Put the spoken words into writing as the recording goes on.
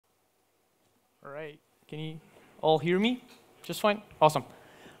All right, can you all hear me just fine? Awesome.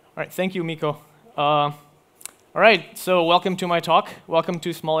 All right, thank you, Miko. All right, so welcome to my talk. Welcome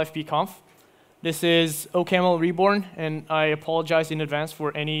to Small FP Conf. This is OCaml REborn, and I apologize in advance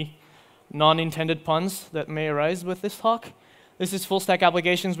for any non-intended puns that may arise with this talk. This is full stack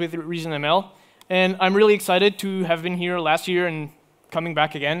applications with ReasonML, and I'm really excited to have been here last year and coming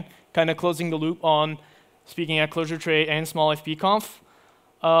back again, kind of closing the loop on speaking at Clojure and Small FP Conf.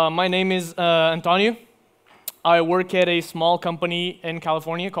 My name is António. I work at a small company in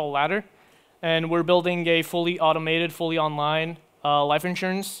California called Ladder, and we're building a fully automated, fully online life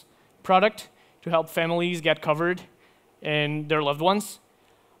insurance product to help families get covered and their loved ones.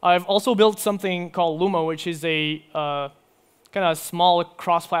 I've also built something called Luma, which is a kind of small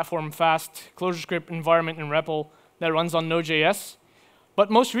cross-platform, fast ClojureScript environment and REPL that runs on Node.js. But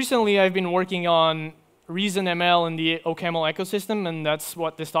most recently, I've been working on ReasonML in the OCaml ecosystem, and that's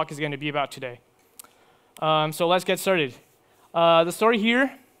what this talk is going to be about today. So let's get started. The story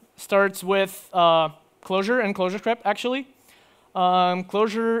here starts with Clojure and ClojureScript, actually.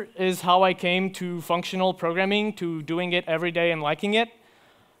 Clojure is how I came to functional programming, to doing it every day and liking it.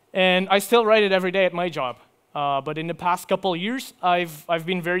 And I still write it every day at my job. But in the past couple of years, I've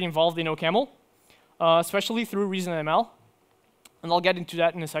been very involved in OCaml, especially through ReasonML. And I'll get into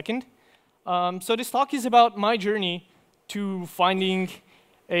that in a second. So this talk is about my journey to finding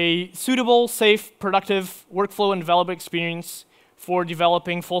a suitable, safe, productive workflow and developer experience for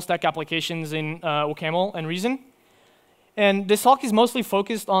developing full-stack applications in OCaml and Reason. And this talk is mostly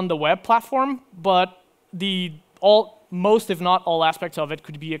focused on the web platform, but most, if not all, aspects of it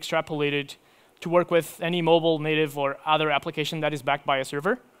could be extrapolated to work with any mobile, native, or other application that is backed by a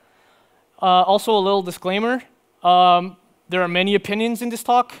server. Also, a little disclaimer. There are many opinions in this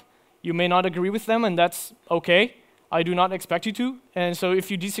talk. You may not agree with them, and that's OK. I do not expect you to. And so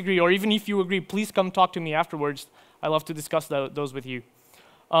if you disagree, or even if you agree, please come talk to me afterwards. I love to discuss those with you.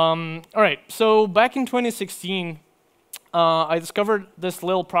 All right, so back in 2016, I discovered this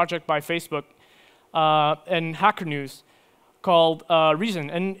little project by Facebook and Hacker News called Reason.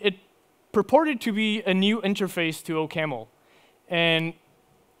 And it purported to be a new interface to OCaml. And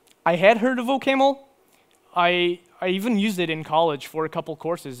I had heard of OCaml. I even used it in college for a couple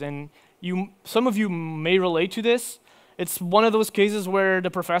courses, and some of you may relate to this. It's one of those cases where the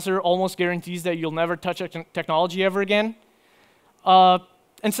professor almost guarantees that you'll never touch technology ever again. And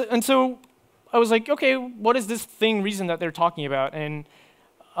so I was like, okay, what is this thing Reason that they're talking about? And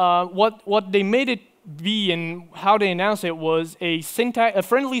what they made it be and how they announced it was a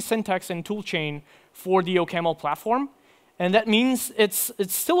friendly syntax and toolchain for the OCaml platform. And that means it's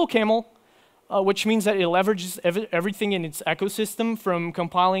still OCaml, which means that it leverages everything in its ecosystem, from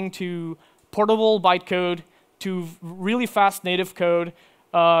compiling to portable bytecode to really fast native code,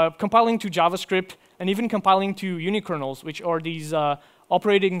 compiling to JavaScript, and even compiling to unikernels, which are these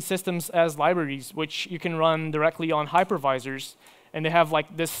operating systems as libraries, which you can run directly on hypervisors. And they have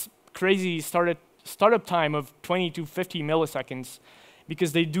like this crazy startup time of 20 to 50 milliseconds,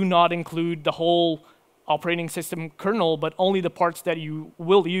 because they do not include the whole operating system kernel, but only the parts that you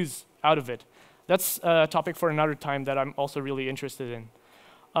will use out of it. That's a topic for another time that I'm also really interested in.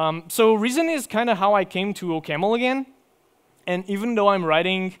 So Reason is kind of how I came to OCaml again. And even though I'm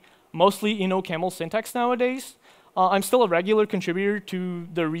writing mostly in OCaml syntax nowadays, I'm still a regular contributor to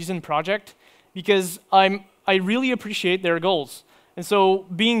the Reason project because I really appreciate their goals. And so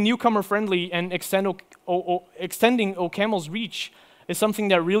being newcomer friendly and extending OCaml's reach is something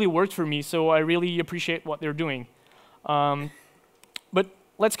that really worked for me. So I really appreciate what they're doing. But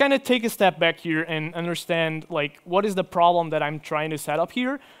let's kind of take a step back here and understand what is the problem that I'm trying to set up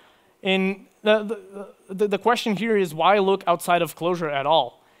here. And the question here is, why look outside of Clojure at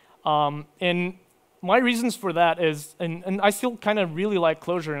all? And my reasons for that is, and I still kind of really like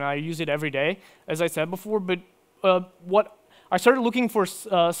Clojure and I use it every day, as I said before, but I started looking for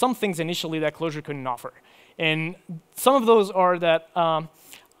some things initially that Clojure couldn't offer. And some of those are that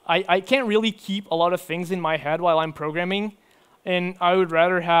I can't really keep a lot of things in my head while I'm programming. And I would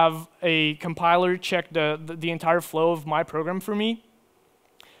rather have a compiler check the entire flow of my program for me.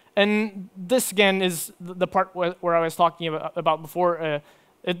 And this, again, is the part where I was talking about before.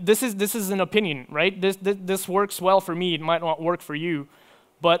 This is an opinion, right? This works well for me. It might not work for you.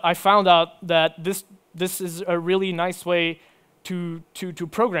 But I found out that this is a really nice way to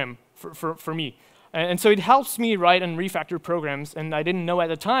program for me. And so it helps me write and refactor programs. And I didn't know at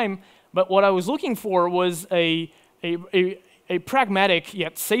the time. But what I was looking for was a pragmatic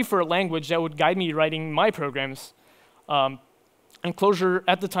yet safer language that would guide me writing my programs. And Clojure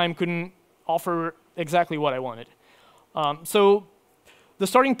at the time couldn't offer exactly what I wanted. So the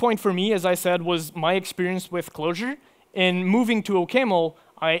starting point for me, as I said, was my experience with Clojure. And moving to OCaml,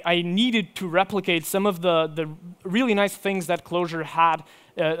 I needed to replicate some of the really nice things that Clojure had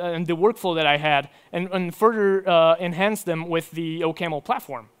and the workflow that I had, and further enhance them with the OCaml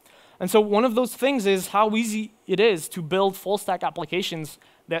platform. And so one of those things is how easy it is to build full-stack applications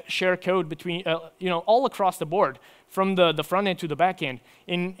that share code between, all across the board, from the front end to the back end.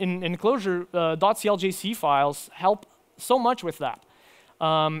 In Clojure, .CLJC files help so much with that.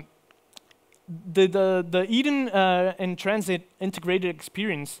 The Eden and Transit integrated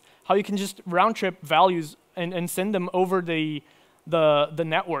experience, how you can just round-trip values and send them over the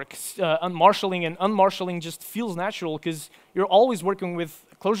network. Marshalling and unmarshalling just feels natural because you're always working with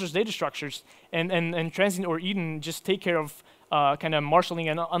Clojure's data structures, and Transit or Eden just take care of kind of marshalling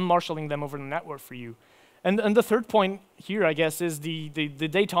and unmarshalling them over the network for you. And the third point here, I guess, is the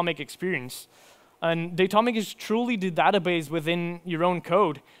Datomic experience. And Datomic is truly the database within your own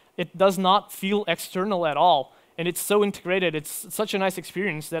code. It does not feel external at all, and it's so integrated. It's such a nice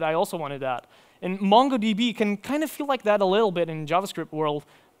experience that I also wanted that. And MongoDB can kind of feel like that a little bit in JavaScript world,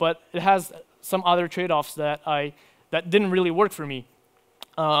 but it has some other trade-offs that didn't really work for me.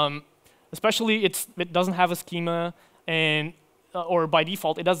 Especially it doesn't have a schema, and or by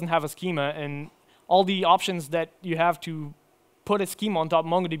default it doesn't have a schema, and all the options that you have to put a schema on top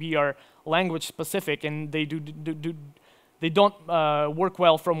of MongoDB are language specific, and they don't work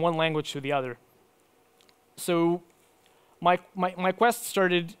well from one language to the other. So my quest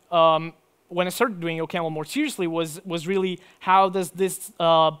started when I started doing OCaml more seriously was really how does this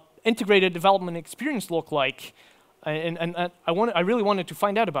integrated development experience look like, and I really wanted to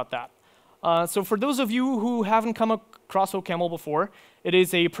find out about that. So for those of you who haven't come across OCaml before, it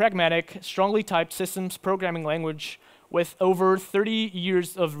is a pragmatic, strongly typed systems programming language with over 30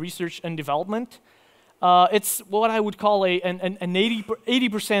 years of research and development. It's what I would call an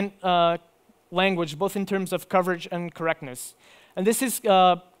 80% language, both in terms of coverage and correctness. And this is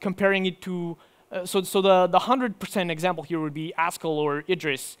comparing it to, so the 100% example here would be Haskell or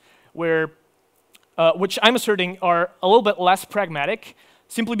Idris, where, which I'm asserting are a little bit less pragmatic,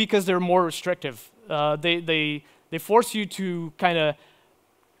 simply because they're more restrictive. They force you to kind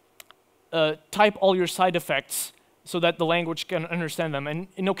of type all your side effects so that the language can understand them. And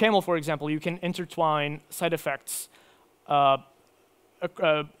in OCaml, for example, you can intertwine side effects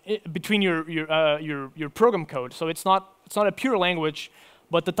between your program code. So it's not a pure language,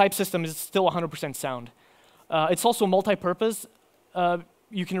 but the type system is still 100% sound. It's also multi-purpose.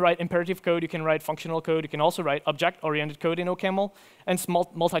 You can write imperative code, you can write functional code, you can also write object-oriented code in OCaml, and it's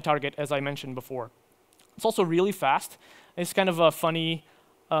multi-target, as I mentioned before. It's also really fast. It's kind of a funny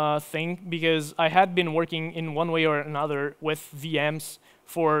thing, because I had been working in one way or another with VMs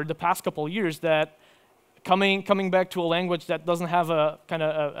for the past couple of years, that coming back to a language that doesn't have a kind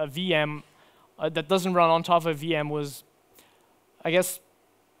of a VM, that doesn't run on top of a VM was, I guess,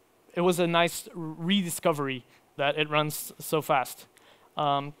 it was a nice rediscovery that it runs so fast.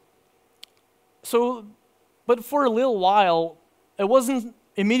 But for a little while, it wasn't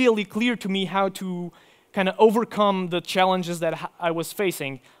immediately clear to me how to kind of overcome the challenges that I was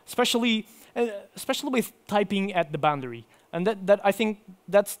facing, especially with typing at the boundary. And that I think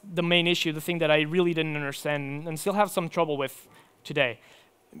that's the main issue, the thing that I really didn't understand and still have some trouble with today.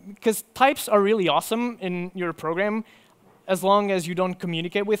 Because types are really awesome in your program as long as you don't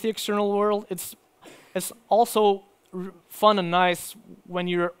communicate with the external world. It's also fun and nice when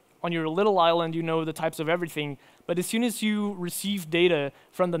you're on your little island, you know the types of everything, but as soon as you receive data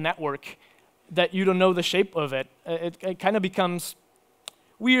from the network that you don't know the shape of it, it kind of becomes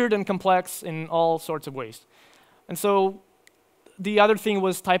weird and complex in all sorts of ways. And so the other thing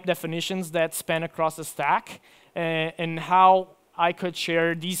was type definitions that span across the stack, and how I could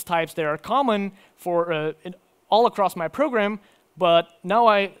share these types that are common for all across my program. But now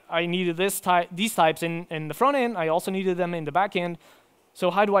I needed these types in the front end. I also needed them in the back end.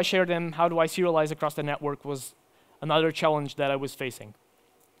 So how do I share them? How do I serialize across the network was another challenge that I was facing.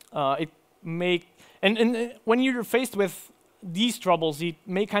 And when you're faced with these troubles, it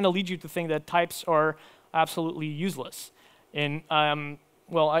may kind of lead you to think that types are absolutely useless. And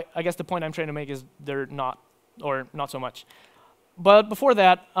well, I guess the point I'm trying to make is they're not, or not so much. But before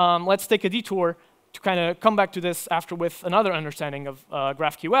that, let's take a detour to kind of come back to this after with another understanding of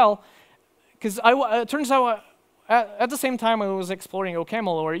GraphQL, because it turns out at the same time I was exploring OCaml,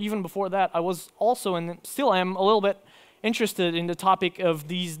 or even before that, I was also, and still am, a little bit interested in the topic of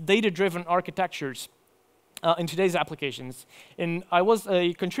these data-driven architectures in today's applications. And I was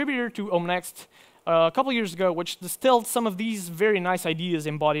a contributor to OMNext a couple years ago, which distilled some of these very nice ideas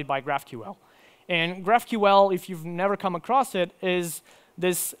embodied by GraphQL. And GraphQL, if you've never come across it, is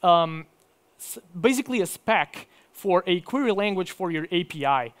this basically a spec for a query language for your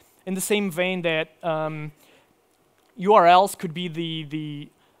API. In the same vein that URLs could be the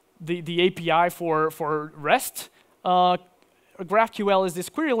API for REST, GraphQL is this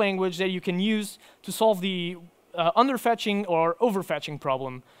query language that you can use to solve the underfetching or overfetching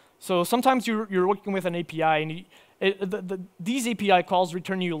problem. So sometimes you're working with an API, and these API calls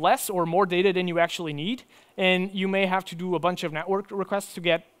return you less or more data than you actually need, and you may have to do a bunch of network requests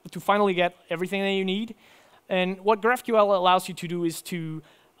to finally get everything that you need. And what GraphQL allows you to do is to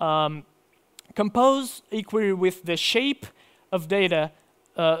compose a query with the shape of data,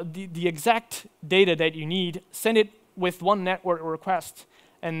 the exact data that you need, send it with one network request,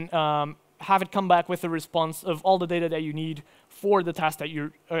 and have it come back with a response of all the data that you need for the task that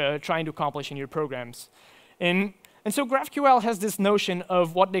you're trying to accomplish in your programs. And so GraphQL has this notion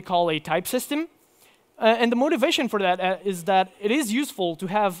of what they call a type system. And the motivation for that is that it is useful to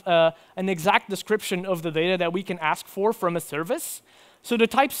have an exact description of the data that we can ask for from a service. So the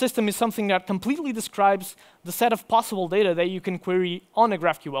type system is something that completely describes the set of possible data that you can query on a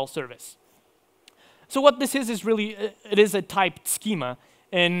GraphQL service. So what this is really, it is a typed schema.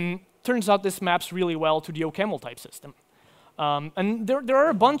 And turns out this maps really well to the OCaml type system. And there are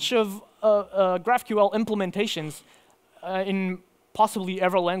a bunch of GraphQL implementations in possibly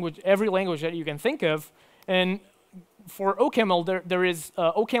every language that you can think of. And for OCaml, there is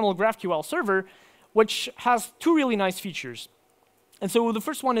OCaml GraphQL server, which has two really nice features. And so the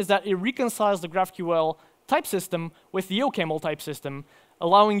first one is that it reconciles the GraphQL type system with the OCaml type system,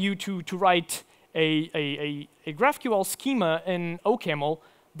 allowing you to write a GraphQL schema in OCaml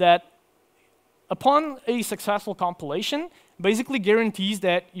that, upon a successful compilation, basically guarantees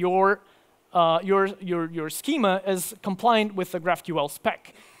that your schema is compliant with the GraphQL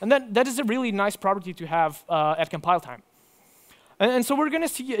spec. And that is a really nice property to have at compile time. And so we're going to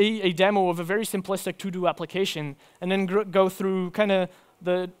see a demo of a very simplistic to-do application, and then go through kind of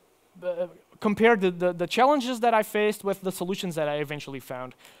compare the challenges that I faced with the solutions that I eventually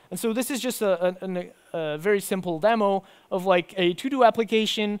found. And so this is just a very simple demo of like a to-do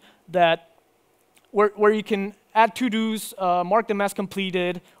application where you can add to-dos, mark them as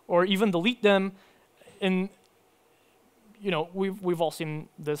completed, or even delete them. And we've all seen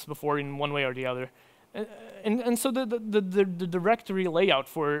this before in one way or the other. And so the directory layout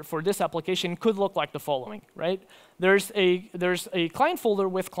for this application could look like the following, right? There's a client folder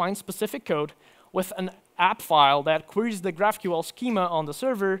with client-specific code, with an app file that queries the GraphQL schema on the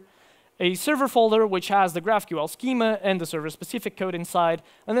server, a server folder which has the GraphQL schema and the server-specific code inside,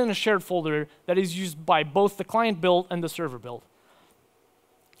 and then a shared folder that is used by both the client build and the server build.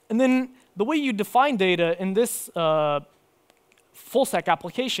 And then the way you define data in this full-stack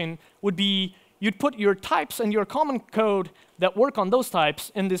application would be you'd put your types and your common code that work on those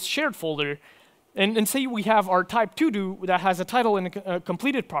types in this shared folder. And say we have our type to-do that has a title and a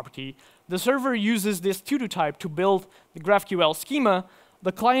completed property. The server uses this to-do type to build the GraphQL schema.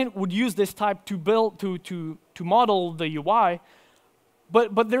 The client would use this type to build to model the UI.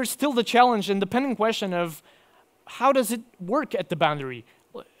 But there's still the challenge and dependent question of how does it work at the boundary?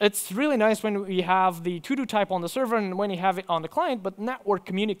 It's really nice when we have the to-do type on the server and when you have it on the client, but network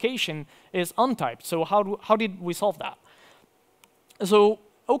communication is untyped. So how did we solve that? So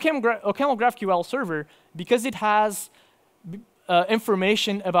OCaml GraphQL server, because it has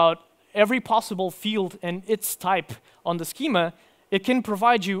information about every possible field and its type on the schema, it can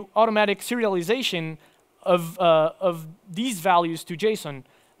provide you automatic serialization of these values to JSON.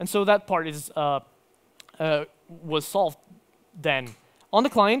 And so that part was solved then. On the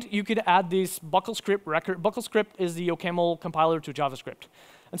client, you could add this buckle script record. Buckle script is the OCaml compiler to JavaScript.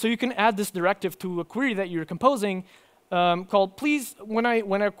 And so you can add this directive to a query that you're composing called, please, when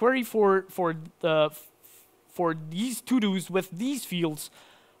I query for these to-dos with these fields,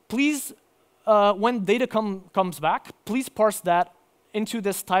 please, when data comes back, please parse that into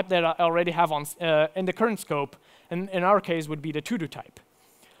this type that I already have on in the current scope, and in our case would be the to-do type.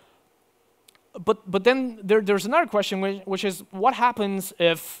 But then there's another question, which is what happens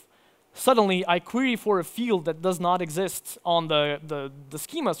if suddenly I query for a field that does not exist on the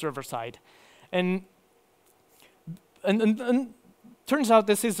schema server side, and turns out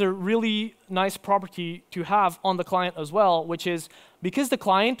this is a really nice property to have on the client as well, which is because the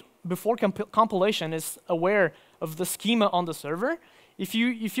client before compilation is aware of the schema on the server. If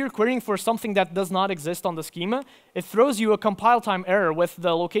you're querying for something that does not exist on the schema, it throws you a compile time error with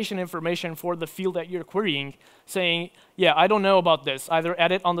the location information for the field that you're querying, saying, yeah, I don't know about this. Either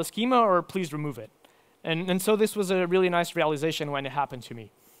add it on the schema or please remove it. And so this was a really nice realization when it happened to me.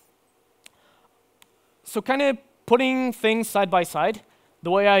 So kind of putting things side by side,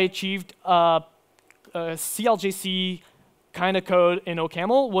 the way I achieved CLJC kind of code in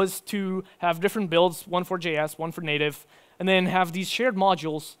OCaml was to have different builds, one for JS, one for native, and then have these shared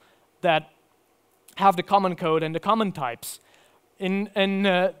modules that have the common code and the common types. In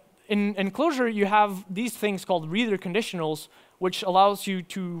Clojure, you have these things called reader conditionals, which allows you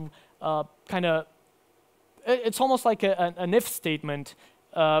to it's almost like an if statement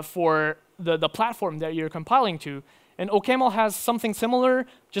for the platform that you're compiling to. And OCaml has something similar,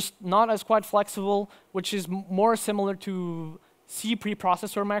 just not as quite flexible, which is more similar to C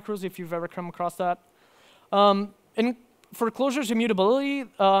preprocessor macros, if you've ever come across that. And for Clojure's immutability,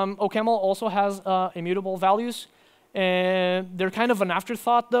 OCaml also has immutable values. And they're kind of an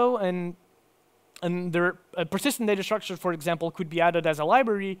afterthought, though, and their persistent data structure, for example, could be added as a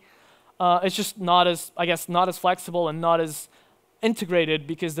library. It's just not as, I guess, not as flexible and not as integrated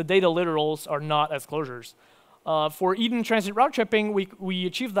because the data literals are not as closures. For Eden transit route tripping, we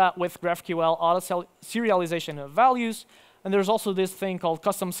achieved that with GraphQL auto-serialization of values. And there's also this thing called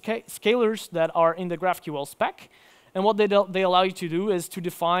custom scalars that are in the GraphQL spec. And what they allow you to do is to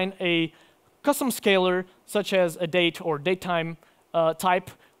define a custom scalar, such as a date or datetime type,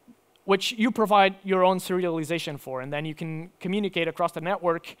 which you provide your own serialization for. And then you can communicate across the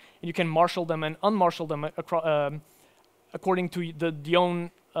network, and you can marshal them and unmarshal them according to the own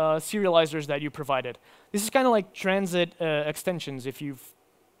serializers that you provided. This is kind of like transit extensions, if you've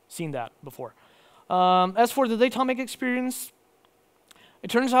seen that before. As for the datomic experience, it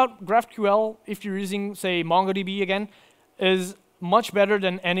turns out GraphQL, if you're using, say, MongoDB again, is much better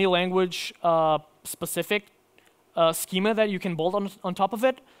than any language specific schema that you can build on top of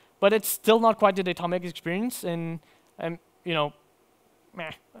it. But it's still not quite the datomic experience, and you know,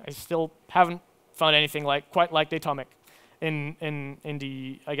 I still haven't found anything quite like datomic in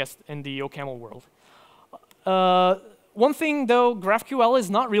the OCaml world. One thing though, GraphQL is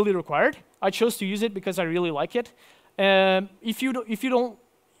not really required. I chose to use it because I really like it. If you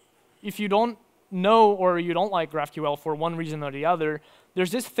don't know or you don't like GraphQL for one reason or the other,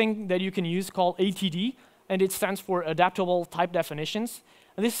 there's this thing that you can use called ATD, and it stands for Adaptable Type Definitions.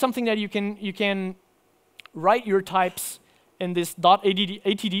 And this is something that you can write your types in this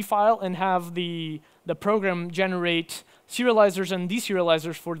 .atd file and have the program generate serializers and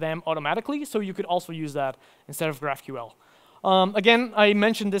deserializers for them automatically. So you could also use that instead of GraphQL. Again, I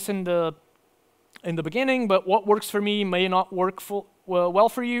mentioned this in the beginning, but what works for me may not work well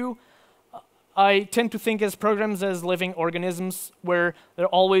for you. I tend to think as programs as living organisms where they're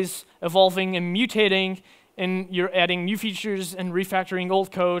always evolving and mutating, and you're adding new features and refactoring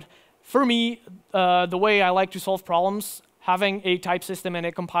old code. For me, the way I like to solve problems, having a type system and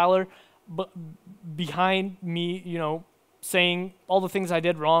a compiler behind me, you know, saying all the things I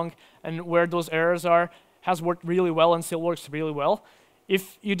did wrong and where those errors are, has worked really well and still works really well.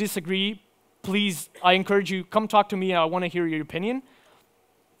 If you disagree, please, I encourage you, come talk to me. I want to hear your opinion.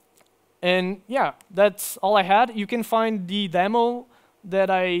 And yeah, that's all I had. You can find the demo that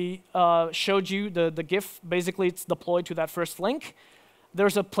I showed you, the GIF. Basically, it's deployed to that first link.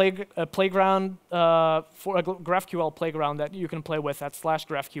 There's a playground for a GraphQL playground that you can play with at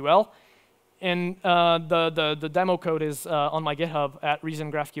 /GraphQL. And the demo code is on my GitHub at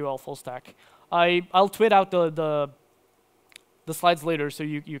ReasonGraphQL fullstack. I'll tweet out the slides later so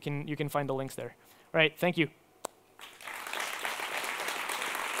you can find the links there. All right, thank you.